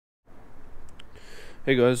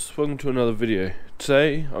Hey guys, welcome to another video.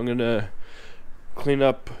 Today I'm gonna clean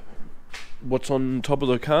up what's on top of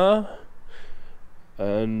the car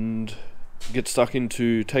and get stuck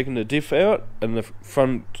into taking the diff out and the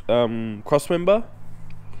front cross member,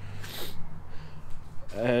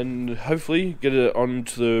 and hopefully get it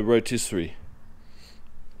onto the rotisserie.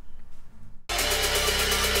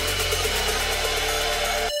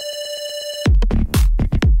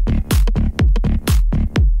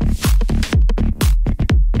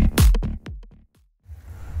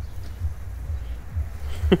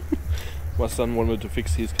 My son wanted to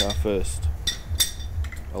fix his car first.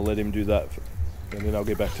 I'll let him do that and then I'll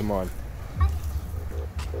get back to mine.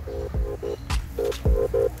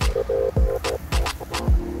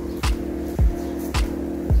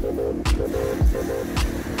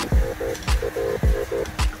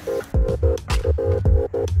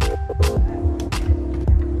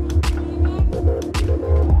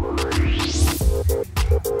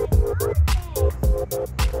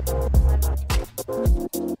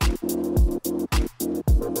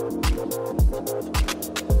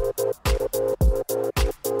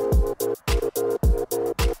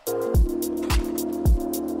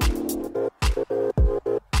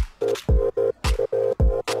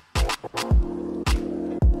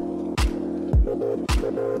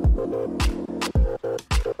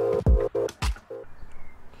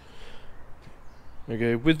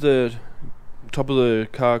 Okay, with the top of the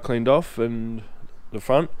car cleaned off and the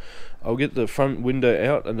front, I'll get the front window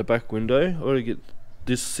out and the back window. I've got to get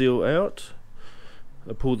this seal out.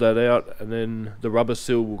 I pull that out and then the rubber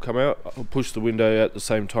seal will come out. I'll push the window out at the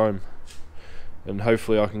same time and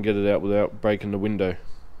hopefully I can get it out without breaking the window.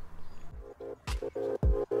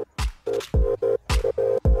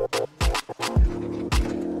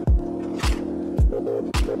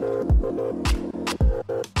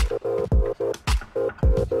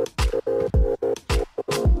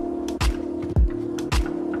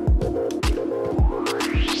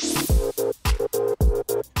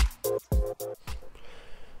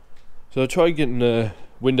 So I tried getting the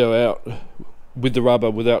window out with the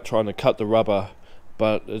rubber without trying to cut the rubber,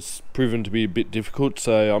 but it's proven to be a bit difficult,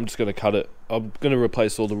 so I'm just going to cut it. I'm going to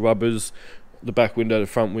replace all the rubbers, the back window, the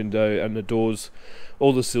front window and the doors.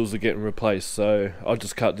 All the seals are getting replaced, so I'll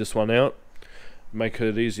just cut this one out, make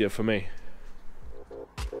it easier for me.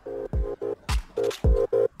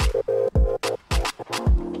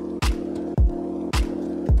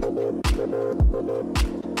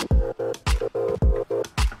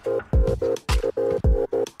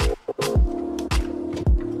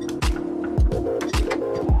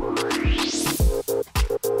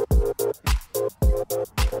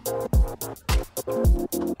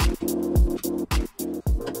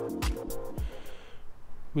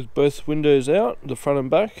 With both windows out, the front and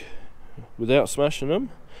back, without smashing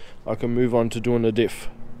them, I can move on to doing the diff.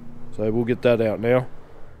 So we'll get that out now.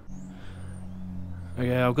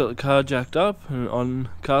 Okay, I've got the car jacked up and on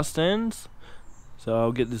car stands, so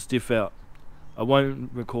I'll get this diff out. I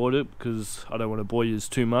won't record it because I don't want to bore you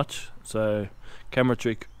too much, so camera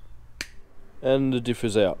trick. And the diff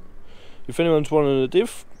is out. If anyone's wanting a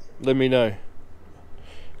diff, let me know,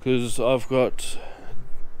 because I've got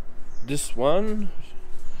this one.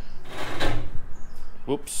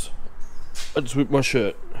 Whoops, I just whipped my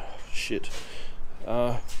shirt. Shit.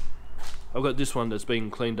 I've got this one that's been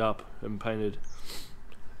cleaned up and painted.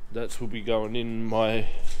 That will be going in my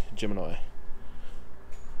Gemini.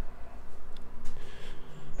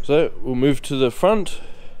 So we'll move to the front,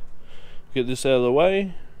 get this out of the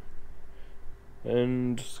way,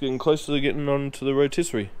 and it's getting closer to getting onto the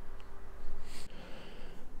rotisserie.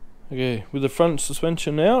 Okay, with the front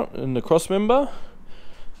suspension out and the cross member,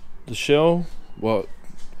 the shell, well,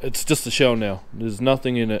 it's just the shell now, there's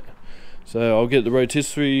nothing in it. So I'll get the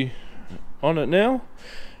rotisserie on it now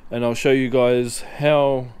and I'll show you guys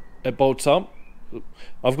how it bolts up.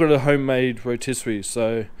 I've got a homemade rotisserie,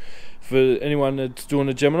 so for anyone that's doing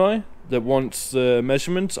a Gemini that wants the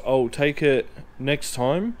measurements, I'll take it next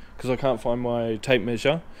time because I can't find my tape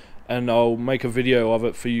measure, and I'll make a video of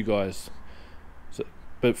it for you guys. So,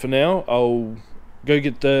 but for now I'll go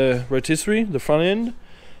get the rotisserie, the front end,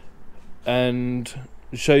 and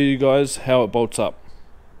show you guys how it bolts up.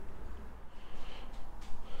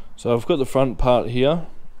 So I've got the front part here,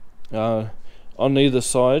 on either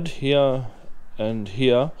side here and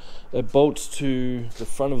here. It bolts to the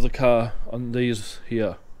front of the car on these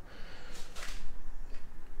here.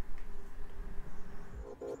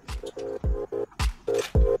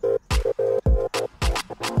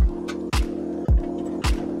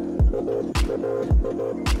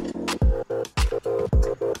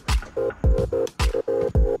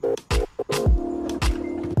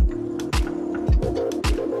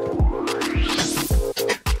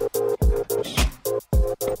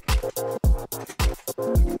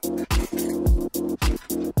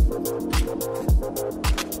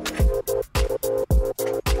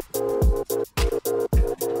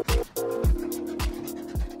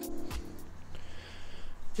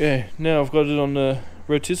 Yeah, now I've got it on the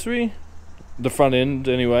rotisserie, the front end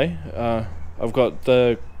anyway. I've got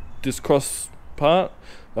this cross part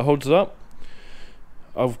that holds it up.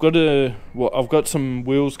 I've got some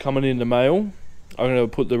wheels coming in the mail. I'm going to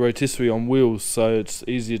put the rotisserie on wheels so it's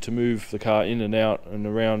easier to move the car in and out and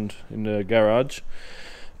around in the garage.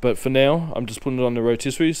 But for now, I'm just putting it on the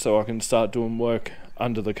rotisserie so I can start doing work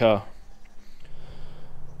under the car.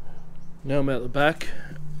 Now I'm out the back.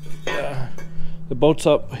 The bolt's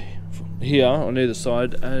up here on either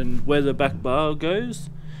side, and where the back bar goes,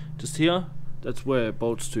 just here, that's where it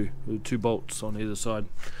bolts to. There are 2 bolts on either side.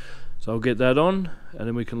 So I'll get that on, and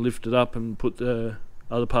then we can lift it up and put the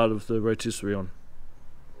other part of the rotisserie on.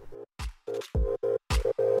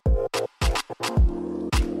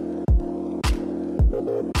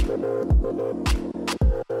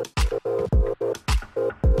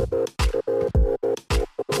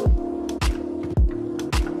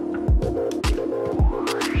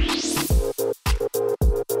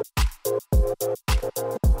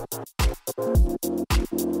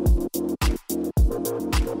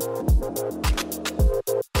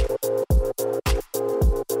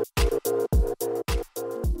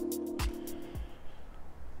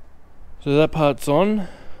 So that part's on.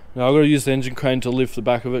 Now I've got to use the engine crane to lift the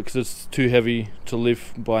back of it because it's too heavy to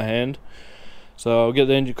lift by hand. So I'll get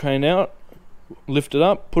the engine crane out, lift it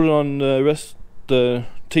up, put it on the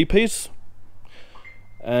T-piece,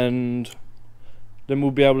 and then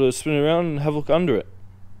we'll be able to spin it around and have a look under it.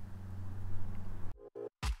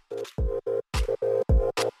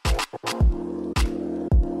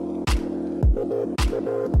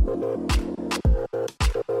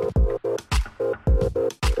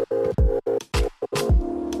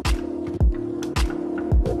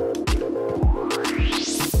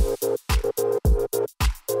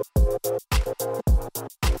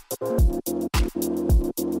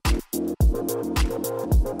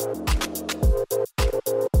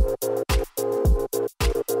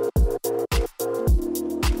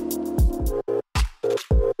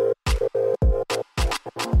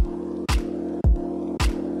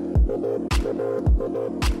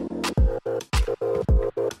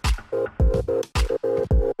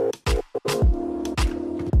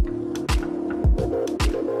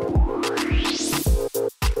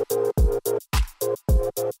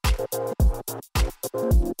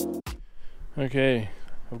 Okay,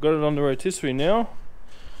 I've got it on the rotisserie now.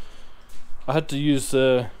 I had to use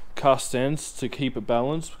the cast stands to keep it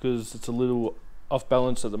balanced because it's a little off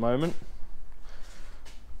balance at the moment.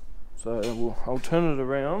 So I'll turn it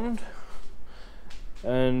around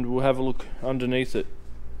and we'll have a look underneath it.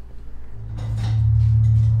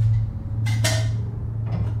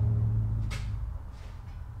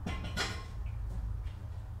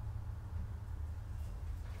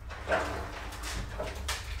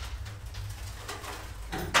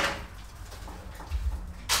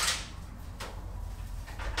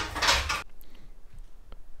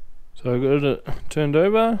 So I've got it turned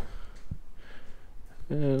over,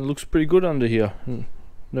 and it looks pretty good under here.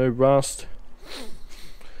 No rust,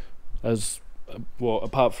 as well,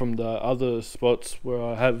 apart from the other spots where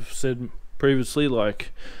I have said previously,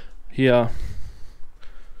 like here.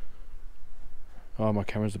 Oh, my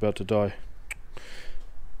camera's about to die.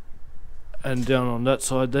 And down on that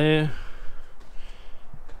side there,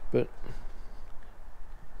 but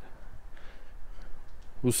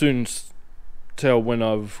we'll soon tell when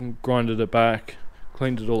I've grinded it back,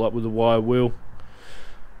 cleaned it all up with a wire wheel.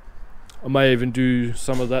 I may even do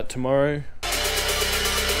some of that tomorrow